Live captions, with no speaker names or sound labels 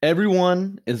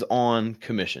Everyone is on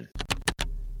commission.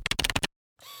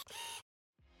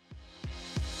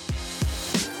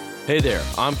 Hey there,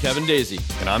 I'm Kevin Daisy.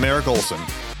 And I'm Eric Olson.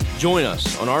 Join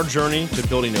us on our journey to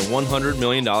building a $100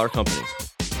 million company.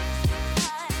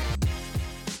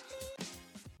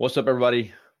 What's up,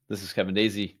 everybody? This is Kevin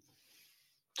Daisy.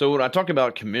 So when I talk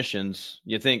about commissions,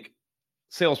 you think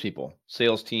salespeople,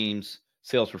 sales teams,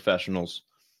 sales professionals,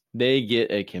 they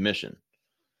get a commission.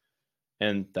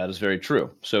 And that is very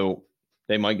true. So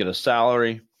they might get a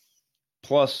salary,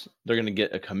 plus they're going to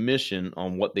get a commission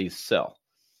on what they sell.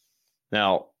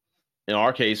 Now, in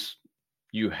our case,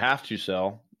 you have to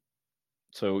sell,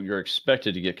 so you're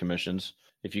expected to get commissions.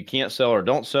 If you can't sell or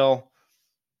don't sell,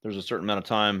 there's a certain amount of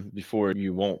time before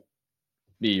you won't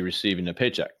be receiving a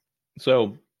paycheck.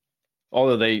 So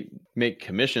although they make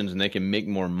commissions and they can make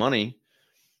more money,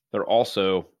 they're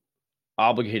also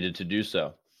obligated to do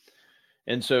so.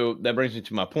 And so that brings me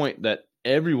to my point that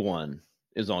everyone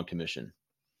is on commission.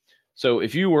 So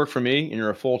if you work for me and you're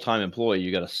a full-time employee,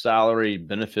 you got a salary,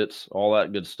 benefits, all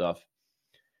that good stuff,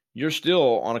 you're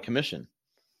still on a commission.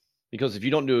 Because if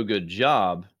you don't do a good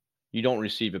job, you don't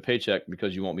receive a paycheck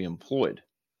because you won't be employed.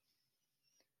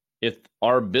 If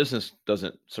our business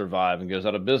doesn't survive and goes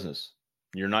out of business,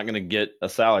 you're not going to get a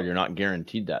salary. You're not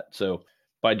guaranteed that. So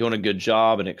by doing a good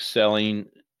job and excelling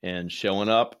and showing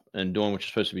up and doing what you're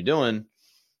supposed to be doing,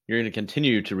 you're going to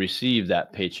continue to receive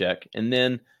that paycheck and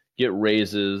then get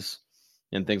raises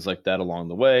and things like that along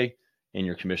the way, and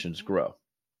your commissions grow.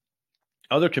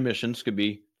 Other commissions could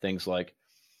be things like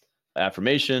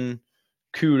affirmation,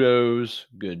 kudos,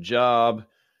 good job,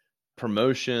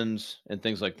 promotions, and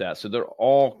things like that. So they're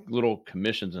all little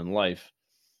commissions in life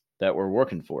that we're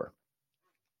working for.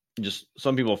 Just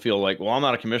some people feel like, well, I'm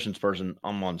not a commissions person.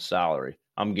 I'm on salary.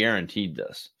 I'm guaranteed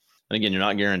this. And again, you're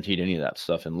not guaranteed any of that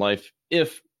stuff in life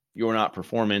if you're not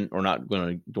performing or not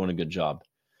doing a good job.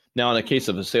 Now, in the case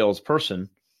of a salesperson,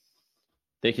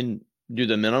 they can do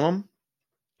the minimum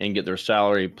and get their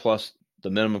salary plus the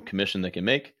minimum commission they can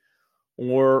make,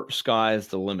 or sky's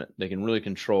the limit. They can really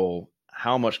control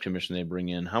how much commission they bring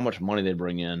in, how much money they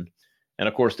bring in. And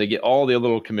of course, they get all the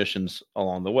little commissions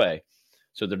along the way.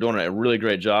 So they're doing a really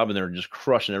great job and they're just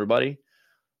crushing everybody.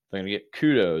 They're going to get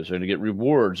kudos. They're going to get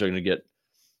rewards. They're going to get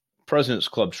President's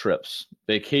Club trips,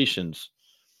 vacations,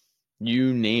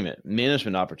 you name it,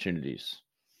 management opportunities.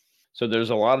 So there's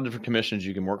a lot of different commissions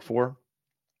you can work for,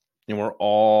 and we're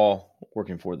all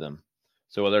working for them.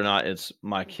 So whether or not it's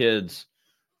my kids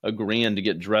agreeing to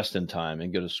get dressed in time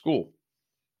and go to school,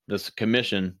 that's a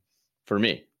commission for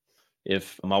me.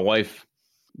 If my wife,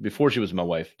 before she was my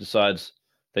wife, decides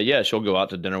that, yeah, she'll go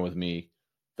out to dinner with me,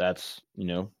 that's,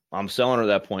 I'm selling her at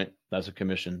that point. That's a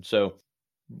commission. So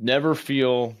never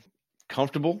feel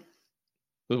comfortable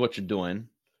with what you're doing.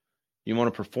 You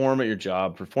want to perform at your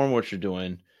job, perform what you're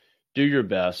doing, do your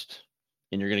best,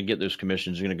 and you're going to get those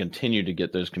commissions. You're going to continue to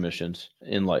get those commissions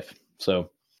in life.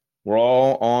 So we're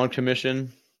all on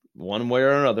commission one way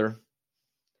or another.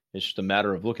 It's just a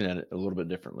matter of looking at it a little bit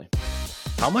differently.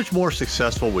 How much more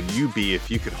successful would you be if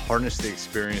you could harness the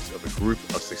experience of a group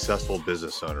of successful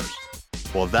business owners?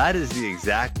 Well, that is the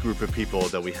exact group of people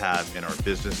that we have in our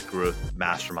Business Growth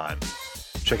Mastermind.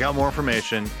 Check out more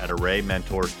information at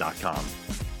arraymentors.com.